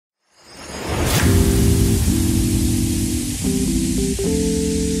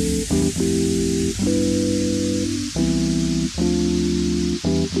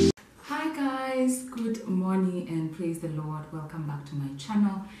welcome back to my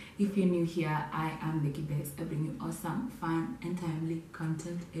channel. If you're new here, I am Beckybecks. I bring you awesome, fun and timely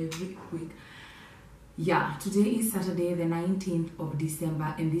content every week. Yeah, today is Saturday the 19th of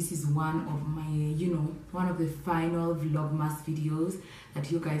December, and this is one of my, one of the final vlogmas videos that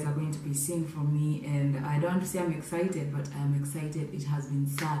you guys are going to be seeing from me. And I don't want to say I'm excited, but I'm excited. It has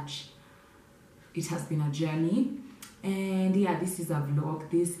been a journey. And yeah, this is a vlog.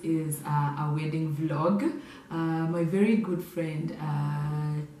 This is a wedding vlog. My very good friend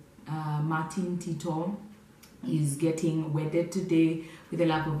Martin Tito is getting wedded today with the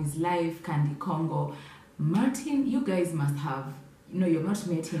love of his life, Candy Congo. Martin, you guys must have, you've not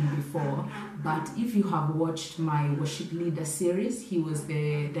met him before, but if you have watched my worship leader series, he was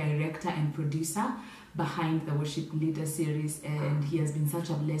the director and producer behind the worship leader series, and he has been such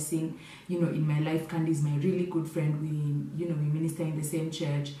a blessing in my life. Candy is my really good friend. We minister in the same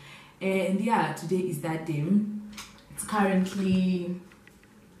church, and yeah, today is that day. It's currently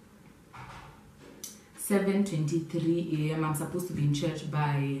 7:23 a.m. I'm supposed to be in church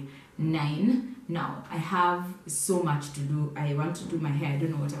by 9. Now I have so much to do. I want to do my hair. I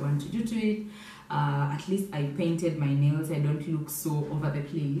don't know what I want to do to it. At least I painted my nails. I don't look so over the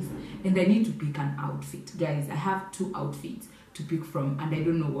place. And I need to pick an outfit. Guys, I have 2 outfits to pick from, and I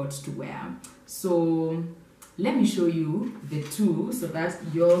don't know what to wear. So let me show you the 2 so that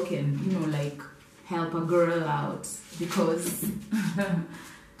y'all can, help a girl out, because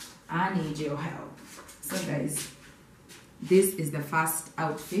I need your help. So guys, this is the first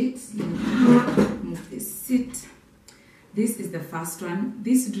outfit. Let me move this seat. This is the first one.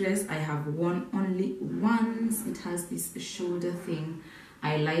 This dress I have worn only once. It has this shoulder thing.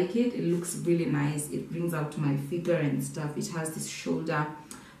 I like it. It looks really nice. It brings out my figure and stuff. It has this shoulder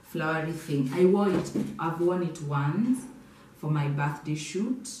flowery thing. I've worn it once for my birthday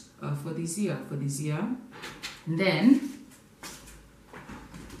shoot for this year. And then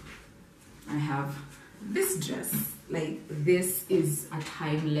I have this dress. This is a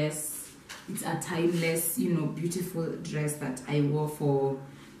timeless, beautiful dress that I wore for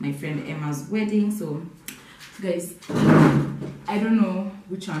my friend Emma's wedding. So guys, I don't know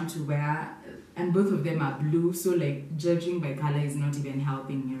which one to wear, and both of them are blue, so judging by color is not even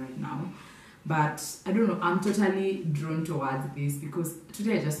helping me right now. But I don't know, I'm totally drawn towards this because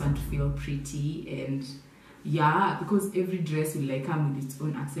today I just want to feel pretty. And yeah, because every dress will come with its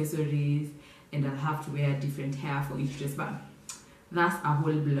own accessories, and I'll have to wear different hair for each dress, but that's a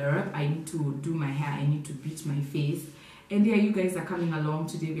whole blur. I need to do my hair, I need to bleach my face, and yeah, you guys are coming along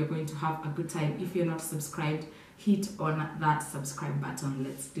today. We are going to have a good time. If you're not subscribed, hit on that subscribe button.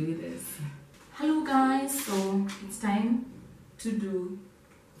 Let's do this. Hello guys, so it's time to do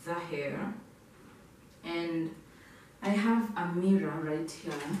the hair, and I have a mirror right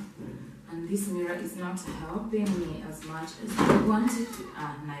here, and this mirror is not helping me as much as I wanted to.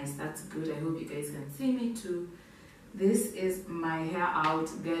 Nice, that's good. I hope you guys can see me too. This is my hair out,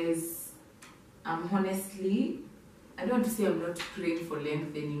 guys. Honestly, I don't want to say I'm not praying for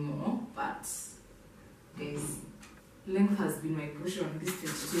length anymore, but guys, length has been my push on this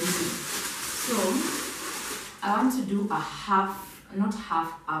 2020. So I want to do a half, not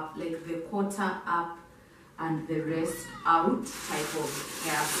half up, like the quarter up and the rest out type of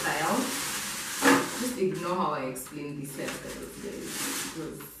hairstyle. Just ignore how I explain this hairstyle, guys,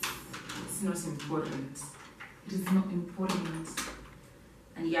 because it's not important. It is not important.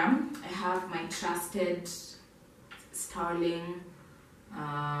 And yeah, I have my trusted Starling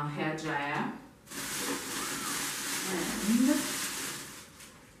hair dryer, and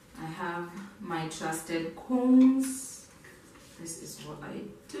I have my trusted combs. This is what I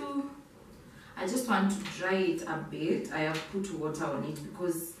do. I just want to dry it a bit. I have put water on it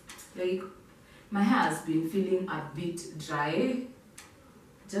because my hair has been feeling a bit dry.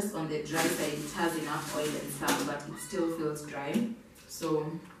 Just on the dry side, it has enough oil and stuff, but it still feels dry. So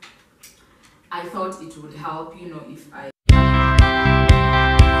I thought it would help, if I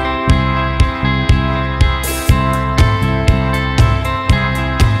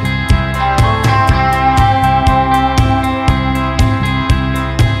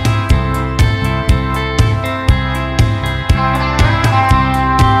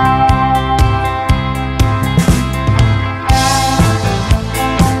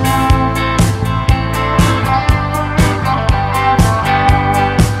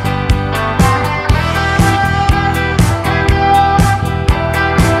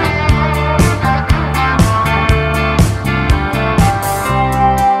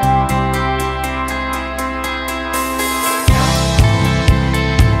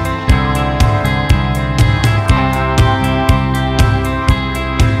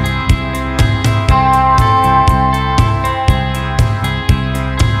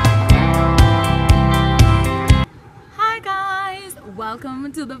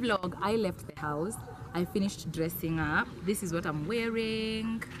welcome to the vlog. I left the house. I finished dressing up. This is what I'm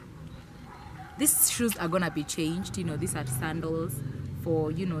wearing. These shoes are gonna be changed. You know, these are sandals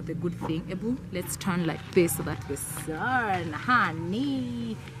for, you know, the good thing. Ebu, let's turn like this so that the sun,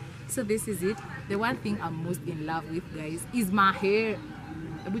 honey. So this is it. The one thing I'm most in love with, guys, is my hair.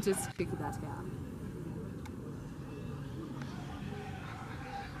 Ebu, just check that hair.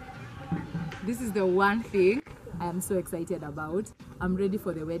 This is the one thing I am so excited about. I'm ready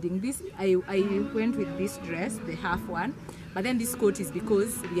for the wedding. This I went with this dress, the half one, but then this coat is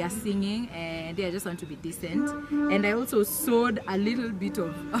because we are singing and I just want to be decent. And I also sewed a little bit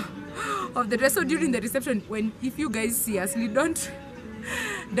of the dress. So during the reception, if you guys see us,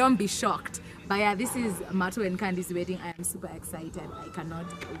 don't be shocked. But yeah, this is Mato and Candy's wedding. I am super excited. I cannot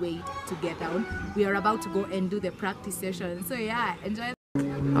wait to get down. We are about to go and do the practice session. So yeah, enjoy.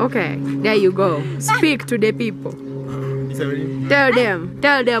 Okay, there you go. Speak to the people.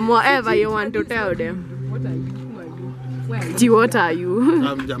 Tell them whatever you want to tell them. What are you? Who are you? Where are you? Gee, what are you?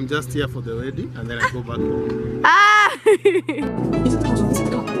 I'm just here for the wedding and then I go back home. Ah!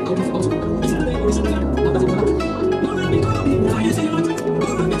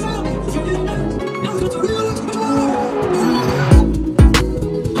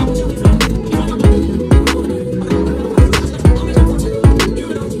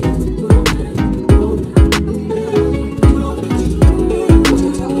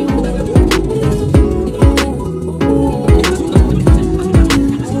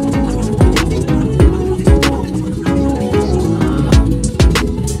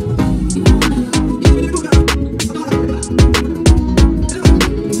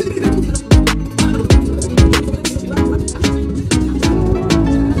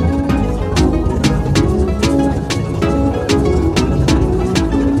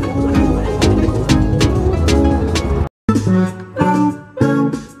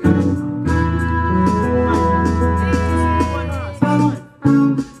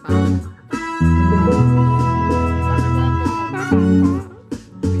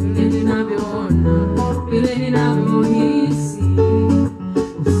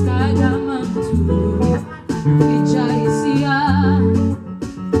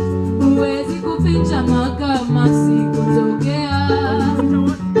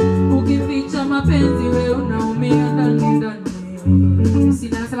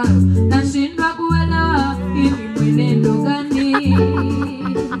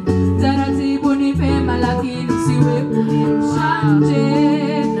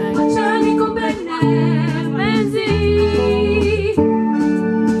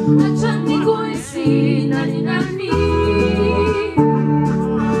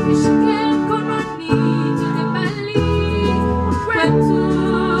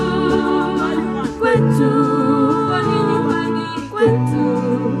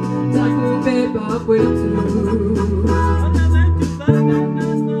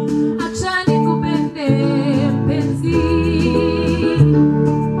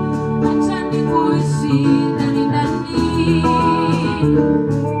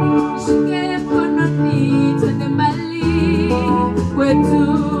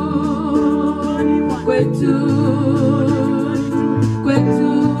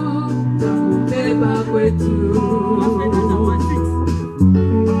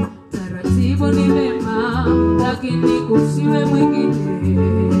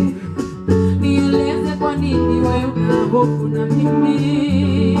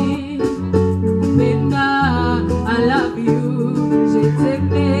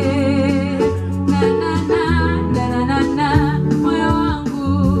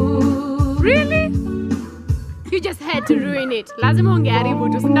 To ruin it. Lazima ungeharibu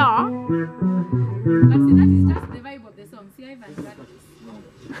tu, no? But see, that is just the vibe of the song. See, I even got this.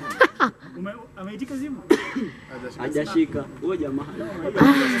 Ameitika simu? Hajashika. Huyo jamaa.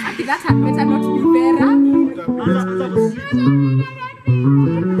 I think that had better not be Vera.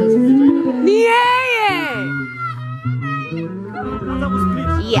 Ni yeye.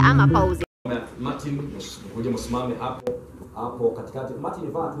 Yeah, I'm a pause. Martin, ngoja msimame hapo katikati.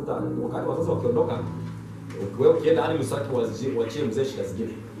 Martin vaa tu wakati wazazi wakiondoka. Wewe ukienda hadi msaki wachie mzee shida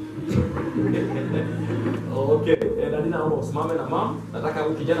zingine. Okay, Dadi naomba usimame na mama. Nataka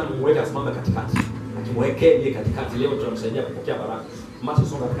huyu kijana muweke asimame katikati. Akimwekee yeye katikati leo tunamsaidia kupokea baraka. Mama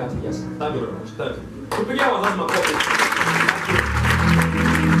songa katikati, yes. Thank you very much. Thank you. Tupigie wazazi makofi.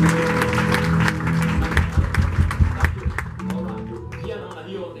 Pia naona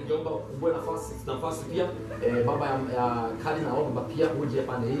hiyo ningeomba uwe nafasi pia baba ya Kadi naomba pia uje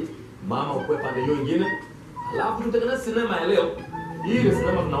pande hii. Mama ukwe pande hiyo nyingine. Alafu tutengeneze sinema ya leo. Hii ile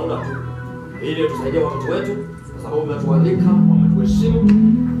sinema tunaunda tu ili tusaidie watoto wetu kwa sababu mnatualika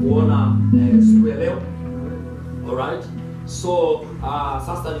wanatuheshimu kuona siku ya leo. Alright, so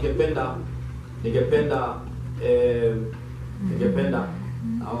sasa ningependa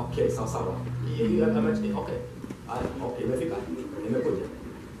okay, sawa. Okay, imefika. Nimekuja.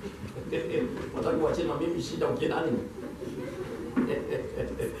 Wataka kuachia mimi shida ukienda nini?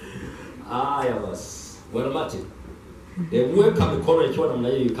 Haya basi. Bwana Martin. Weka mikono ikiwa namna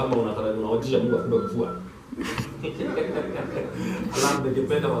hii kama unawatisha Mungu akumbe kufua. Alafu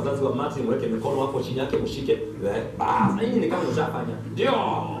ningependa wazazi wa Martin mweke mikono wako chini yake mshike. Basi hii ni kama ushafanya. Ndio.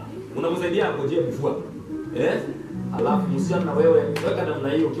 Unamsaidia akojee kufua. Alafu msichana na wewe weka namna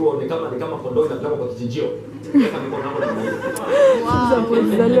hiyo ukiwa ni kama kondoo inatoka kwa kichinjio. Weka mikono yako namna hiyo.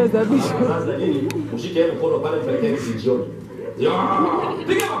 Sasa nini? Mshike mkono pale mpelekee kichinjioni. Ndio.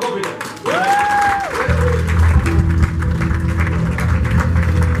 Piga makofi.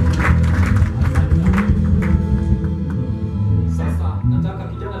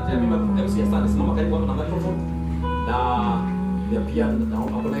 Simama karibu hapo na microphone. Na pia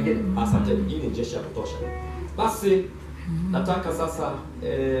naomba kuna wengine. Asante, hii ni jeshi ya kutosha. Basi nataka sasa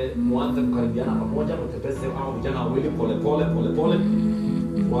muanze kukaribiana pamoja, mtepese au vijana wawili pole pole.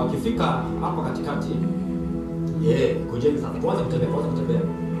 Wakifika hapa katikati, kujeni sasa. Tuanze kutembea.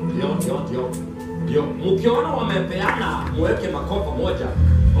 Ndio. Mkiona wamepeana, muweke makofi pamoja.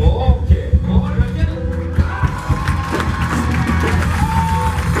 Okay.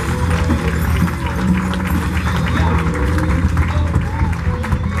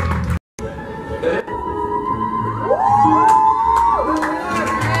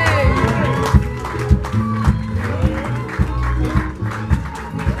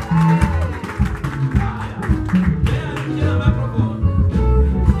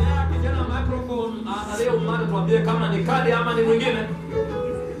 Kama ni kadi ama ni mwingine.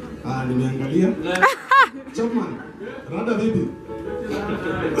 Nimeangalia. Chapman, rada vipi?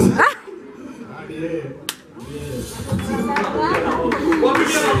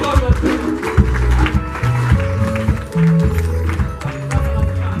 Wapigia makofi.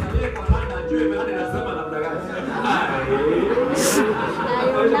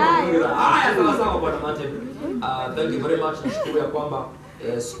 Sawa Bwana Martin. Thank you very much. Nashukuru ya kwamba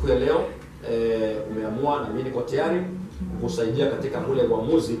siku ya leo umeamua na mimi niko tayari kusaidia katika ule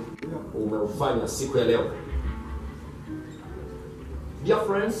uamuzi umeufanya siku ya leo. Dear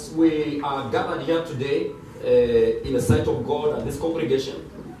friends, we are gathered here today in the sight of God and this congregation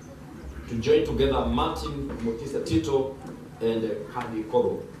to join together Martin, Tito, and Candy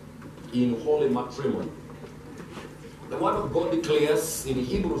in holy matrimony. The word of God declares in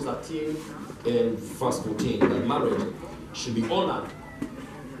Hebrews 13 and verse 14 that marriage should be honored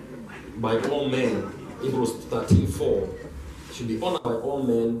by all men. Hebrews 13:4 should be honored by all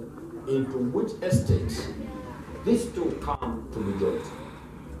men, into which estate these two come to be joined.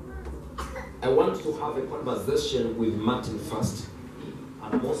 I want to have a conversation with Martin first,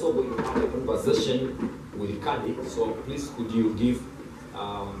 and I'm also going to have a conversation with Candy. So please, could you give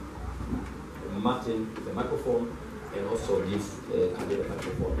Martin the microphone and also give Candy the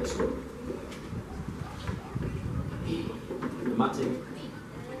microphone as well. Martin,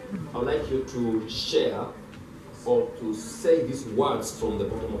 I would like you to share or to say these words from the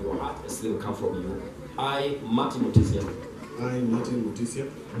bottom of your heart as they will come from you. I, Martin Mutisia,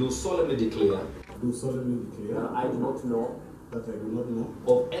 do solemnly declare that I do not know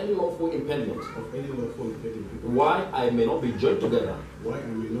of any lawful impediment why I may not be joined together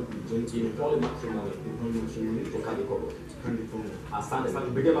in holy matrimony to Candy Congo. Asante sana,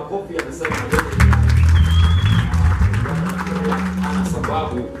 tupige makofi anasema ana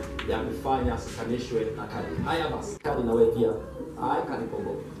sababu ya kufanya sikanishwe na Candy. Haya basi, Candy na wewe pia. I, Candy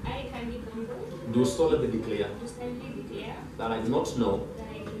Congo, do solemnly declare that I do not know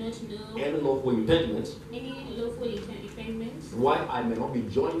any lawful impediment why I may not be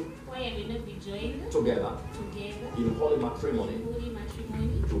joined together in holy matrimony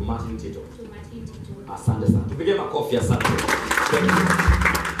to Martin Tito. Asante sana. Tupige makofi asante.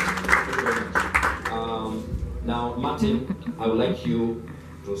 Now Martin, I would like you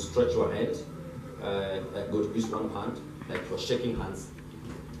to stretch your hand. Go to this one hand, like you're shaking hands.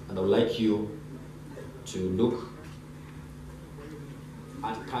 And I would like you to look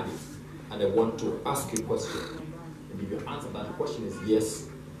at Candy. And I want to ask you a question. And if your answer to that question is yes,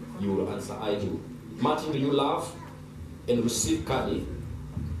 you will answer I do. Martin, do you love and receive Candy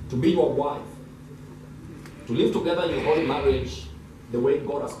to be your wife, to live together in holy marriage the way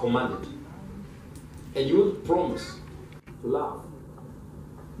God has commanded? And you will promise to love,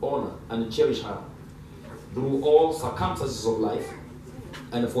 honor, and cherish her through all circumstances of life,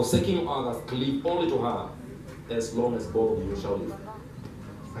 and forsaking others, cleave only to her as long as both of you shall live.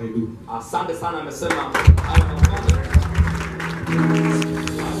 I do. Asante sana amesema.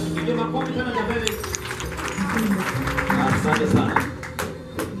 Pigie makofi tena jamani. Asante sana.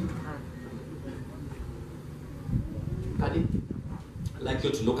 Kadi, I'd like you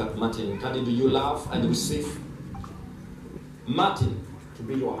to look at Martin. Kadi, do you love and receive Martin to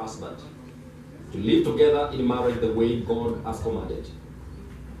be your husband? To live together in marriage the way God has commanded?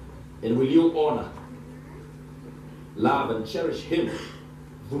 And will you honor, love, and cherish him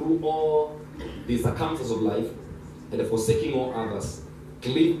through all the circumstances of life, and forsaking all others,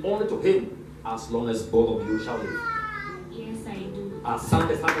 cleave only to him as long as both of you shall live? Yes, I do.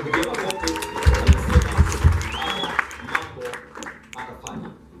 Asante sana kupigia makofi. Mambo atafanya.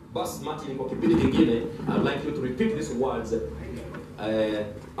 Bas Martin, kwa kipindi kingine, I'd like you to repeat these words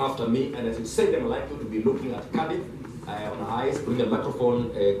after me, and as you say them, I'd like you to be looking at Kadi on her eyes. Bring the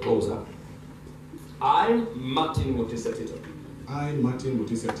microphone closer. I, Martin Mutisa Tito. I, Martin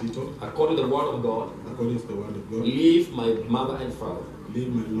Mutisa Tito. According to the word of God. According to the word of God. Leave my mother and father. Leave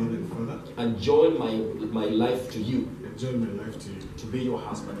my mother and father. And join my life to you. And join my life to you. To be your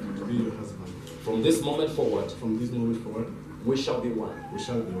husband. To be your husband. From this moment forward. From this moment forward. We shall be one. We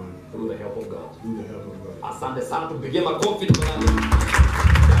shall be one. Through the help of God. Through the help of God. Asante sana, tupigie makofi tafadhali.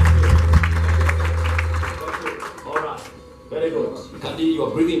 All right. Very good. Kadi, you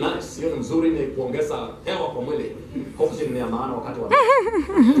are breathing nice. Hiyo ni mzuri, ni kuongeza hewa kwa mwili. Oxygen ni ya maana wakati wa.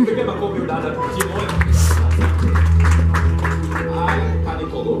 Tupigie makofi dada, tupigie moyo. I, Kadi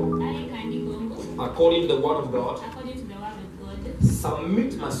Kogo. According to the word of God. According to the word of God.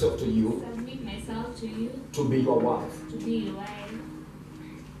 Submit myself to you. Submit myself to you. To be your wife. To be your wife.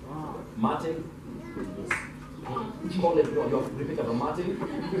 Martin. Call it, you have repeated after Martin.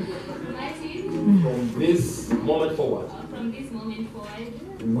 Martin. From this moment forward. From this moment forward.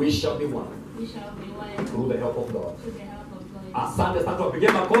 We shall be one. We shall be one. Through the help of God. Through the help of God. Asante sana, tupigie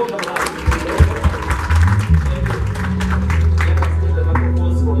makofi tafadhali. Let us take the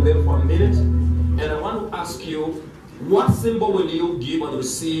microphones from them for a minute. And I want to ask you, what symbol will you give and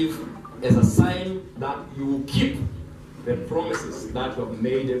receive as a sign that you will keep the promises that you have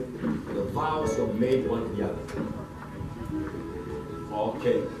made, the vows you have made one to the other?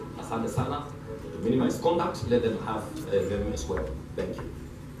 Okay. Asante sana. To minimize contact, let them have them as well. Thank you.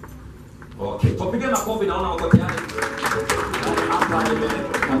 Okay. Tupige makofi, naona wako tayari. Hapa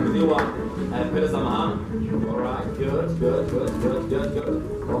nimekabidhiwa pele za maana. All right. Good.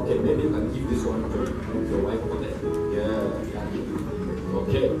 Okay, maybe you can give this one to your wife over there. Yeah.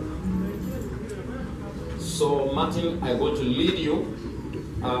 Okay. So Martin, I'm going to lead you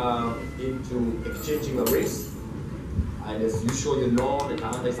into exchanging a race. And as usual, you know,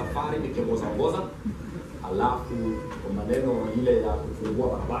 nitaanza safari nikiongoza. Alafu kwa maneno ile ya kufungua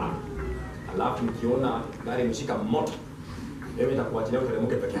barabara. Alafu nikiona gari imeshika moto, mimi nitakuachilia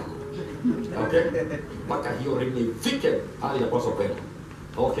uteremke peke yako. Okay? Mpaka hiyo ring ifike hali ya paswa kwenda.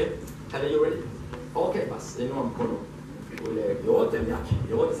 Okay? Are you ready? Okay, basi inua mkono. Ule yote ni yake.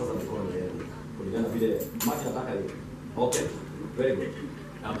 Yote sasa mikono yenu. Kulingana vile Martin nataka hiyo. Okay? Very good.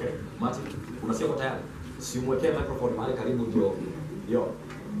 Okay. Martin, unasikia uko tayari? Simwekee microphone mahali karibu ndio. Yo.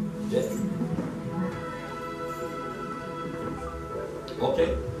 Yes. Okay.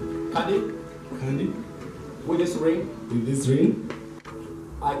 Candy? With this ring? With this ring?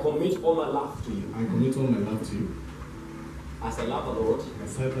 I commit all my love to you. I commit all my love to you. As I love the Lord.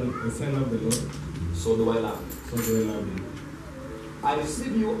 As I love the Lord. So do I love you. So do I love you. I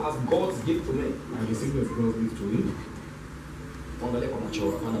receive you as God's gift to me. I receive you as God's gift to me. Angalia kwa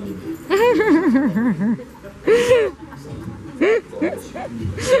macho, hapana mimi.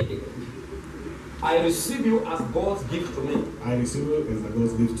 I receive you as God's gift to me. I receive you as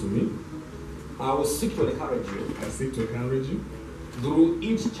God's gift to me. I will seek to encourage you. I seek to encourage you. Through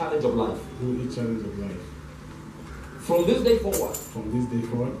each challenge of life. Through each challenge of life. From this day forward. From this day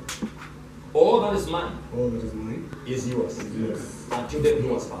forward. All that is mine. All that is mine. Is yours. Yes. Until death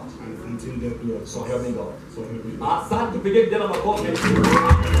do us part. Until death do us part. So help me God. So help me God. Asante, tupige kijana makofi.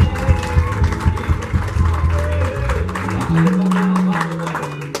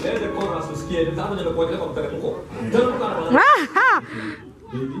 Leo the chorus usikie, ndio nimekuelekea kwa mteremko. Teremka na bwana.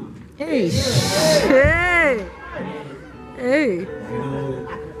 Hey. I know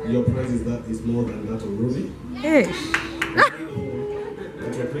your price is more than that of Ruby. Hey.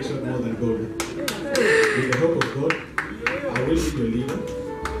 But your precious more than gold. With the help of God, I will be your leader.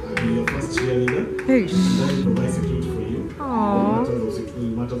 I'll be your first cheerleader. Hey. And I will provide security for you. Matters of security,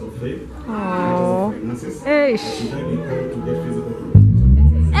 matters of faith, matters of finances. Hey. Should I be called to get physical?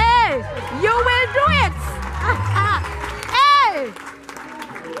 Hey, you will do it. Hey.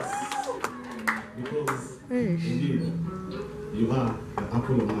 Because Indeed, you are the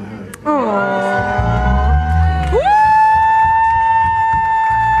apple of my eye. Oh. Woo!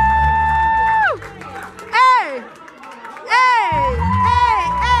 Hey! Hey! Hey!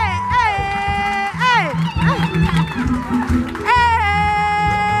 Hey! Hey! Hey!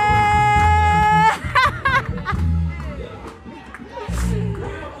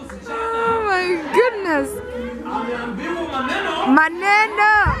 Oh my goodness!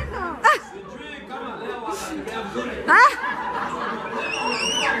 Maneno!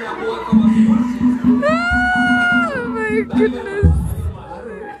 Oh my goodness!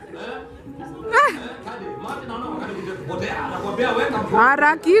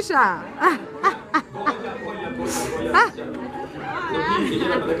 Harakisha!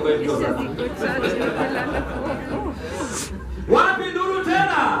 Wapi nduru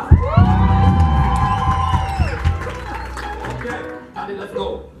tena? Okay, Candy, let's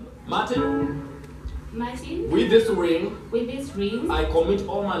go. Martin, with this ring, I commit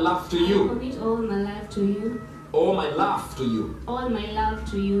all my love to you. All my love to you. All my love to you. All my love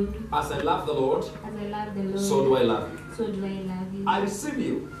to you. As I love the Lord, As I love the Lord, so do I love you. so do I love you. I receive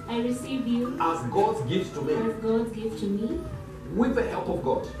you I receive you as God's gift to me. as God's gift to me. With the help of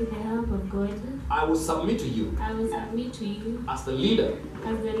God, With the help of God, I will submit to you I will submit to you as the leader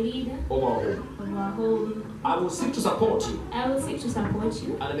as the leader of our home. of our home. I will seek to support you I will seek to support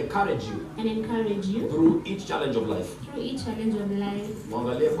you and encourage you and encourage you through each challenge of life. through each challenge of life.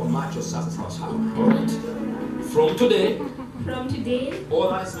 Mwangalie kwa macho sasa sawa sawa. Alright. From today, From today, all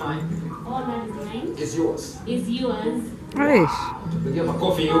that is mine all that is mine is yours. is yours. Tupigie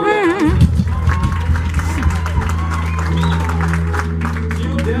makofi yule.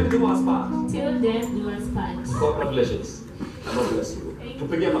 Till death do us part. Till death do us part. Congratulations. And God bless you.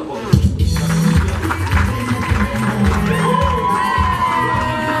 Tupigie makofi.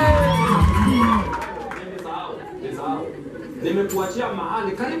 Nimekuachia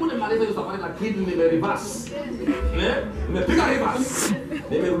mahali karibu nimaliza hiyo safari lakini nime-reverse. Nimepiga reverse.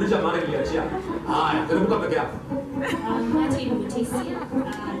 Nimerudisha mahali niliachia. Haya, teremka peke yako. Martin Mutisia,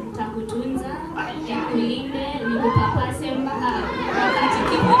 nitakutunza, nikulinde, nikupapase mpaka wakati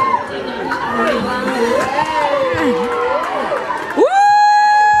kifo kitakutenganisha moyo wangu.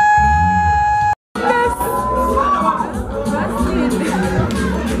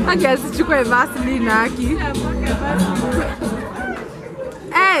 Aki asichukue Vaseline haki.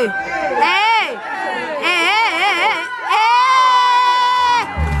 Hey! Hey! Hey! Hey!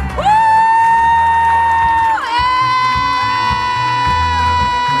 Woo!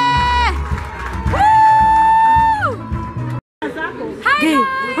 Hey!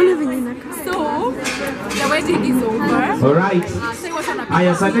 So, the wedding is over. Alright. So it was on a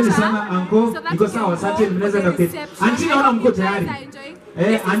Aya, asanteni sana anko. Niko sawa, asante mnaweza na keti. Auntie naona mko tayari.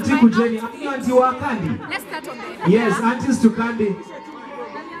 Auntie kujeni. Auntie wa Candy. Let's start on the Yes, aunties to Candy.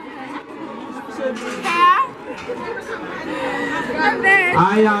 hair. And then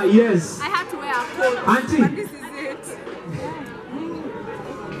Aya, yes. I had to wear a coat. Auntie. But this is it.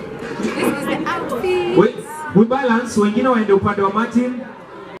 This is the outfit. We balance, wengine waende upande wa Martin.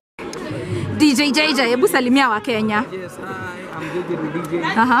 DJ JJ, hebu salimia wa Kenya. Yes, hi, I'm JJ the DJ.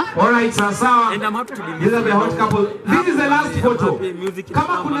 Alright, sawa. And I'm happy to be These are the hot couple. This is the last photo. Music is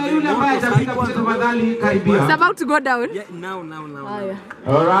Kama kuna yule ambaye atapiga picha tafadhali karibia. It's about to go down. Yeah, now.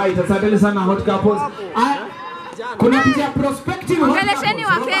 Alright, asanteni sana hot couples. Kuna picha prospective hot Ongelesheni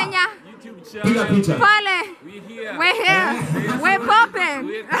wa couples. Kenya. Piga picha. Pale. We're here. We're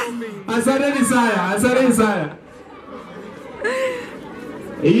popping. Asanteni sana.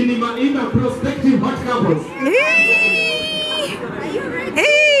 Hii ni prospective hot couples.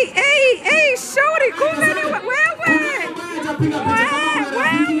 Hey, shorty, kumbe ni wewe.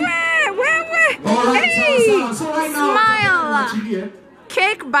 Smile.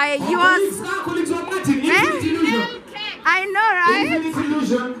 Cake by yours. I know, right?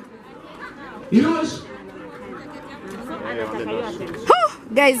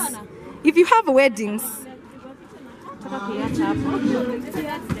 Guys, if you have weddings,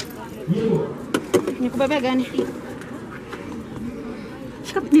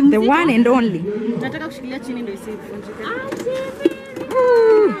 the one and only.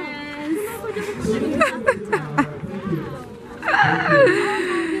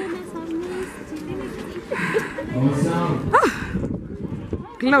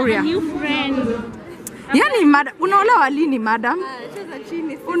 Gloria. Yani madam, unaolewa lini madam?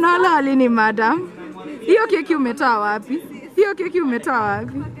 Unaolewa lini madam? Hiyo keki umetoa wapi?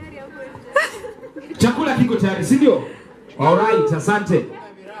 Chakula kiko tayari, si ndio? Alright, asante.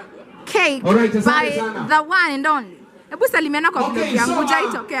 Cake Alright, by asante sana. the one and only. Hebu salimiana kwa vlog yangu,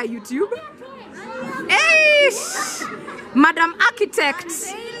 jaitokea YouTube. Hey! Ish. Madam Architect.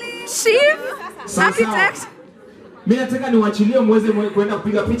 Chief Architect. Mimi nataka niwaachilie muweze kwenda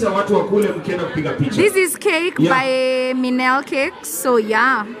kupiga picha watu wa kule mkienda kupiga picha. This is cake by Minel Cake. So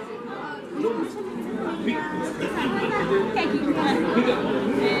yeah.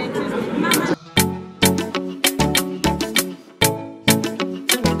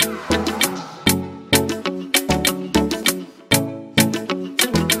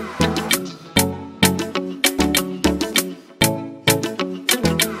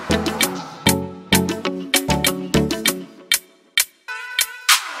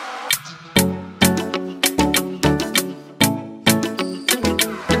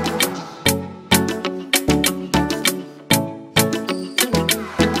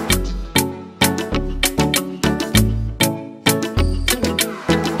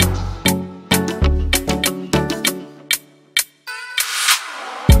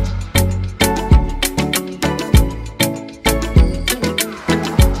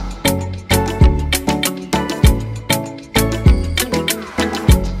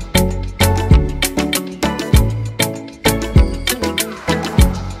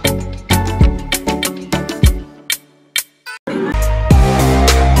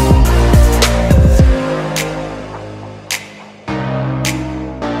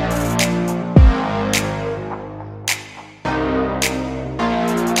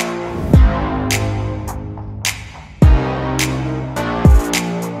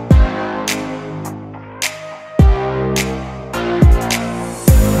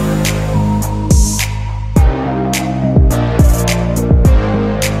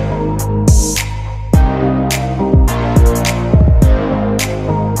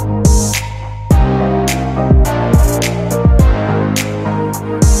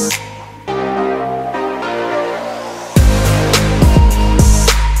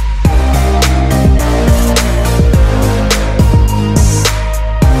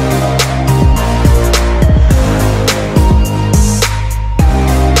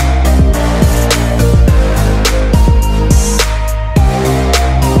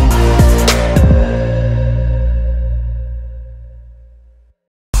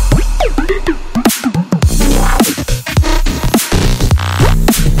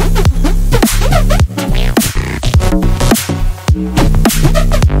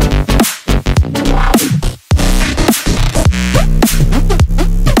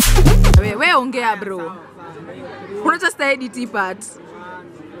 Bro, we're just the edit part.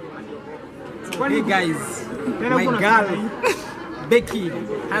 Hey guys, my girl Becky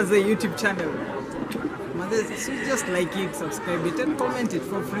has a YouTube channel. So just like it, subscribe it, and comment it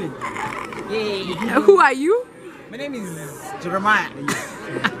for free. Yay. Who are you? My name is Jeremiah.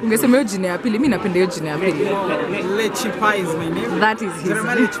 Ungesema hiyo jina ya pili, mimi napenda hiyo jina ya pili. lady.I is my name. That is his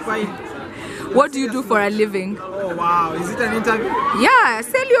Jeremiah name. lady.I. What do you do for a living? Oh wow, is it an interview? Yeah,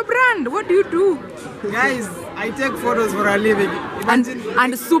 sell your brand. What do you do? Guys, I take photos for a living.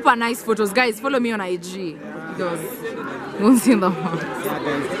 And super nice photos. Guys, follow me on IG. Because don't see them.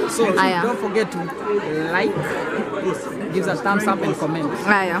 So don't forget to like, give us a thumbs up and comment.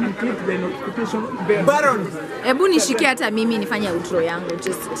 Haya. And click the notification button. Hebu nishikie hata mimi nifanye outro yangu.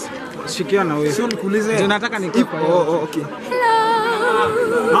 Just shikia na wewe. Sio nikuulize. Ndio nataka nikupe. Oh, okay. Hello.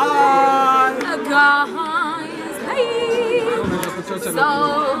 Hi. Guys. Hey.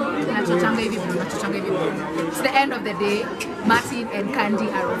 It's the end of the day. Martin and Candy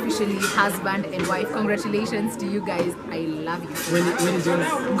are officially husband and wife. Congratulations to you guys. I love you so much. When is yours?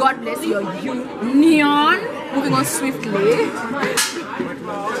 God bless your union. Moving on swiftly.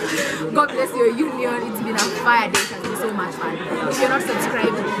 God bless your union. It's been a fire day. It has been so much fun. If you're not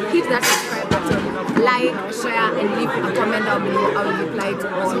subscribed, hit that subscribe button. Like, share, and leave a comment down below. I will reply to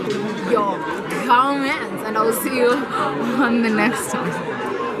all your comments. And I will see you on the next one.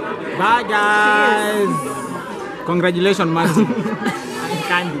 Bye guys. Congratulations, Martin and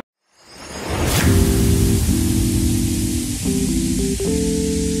Candy.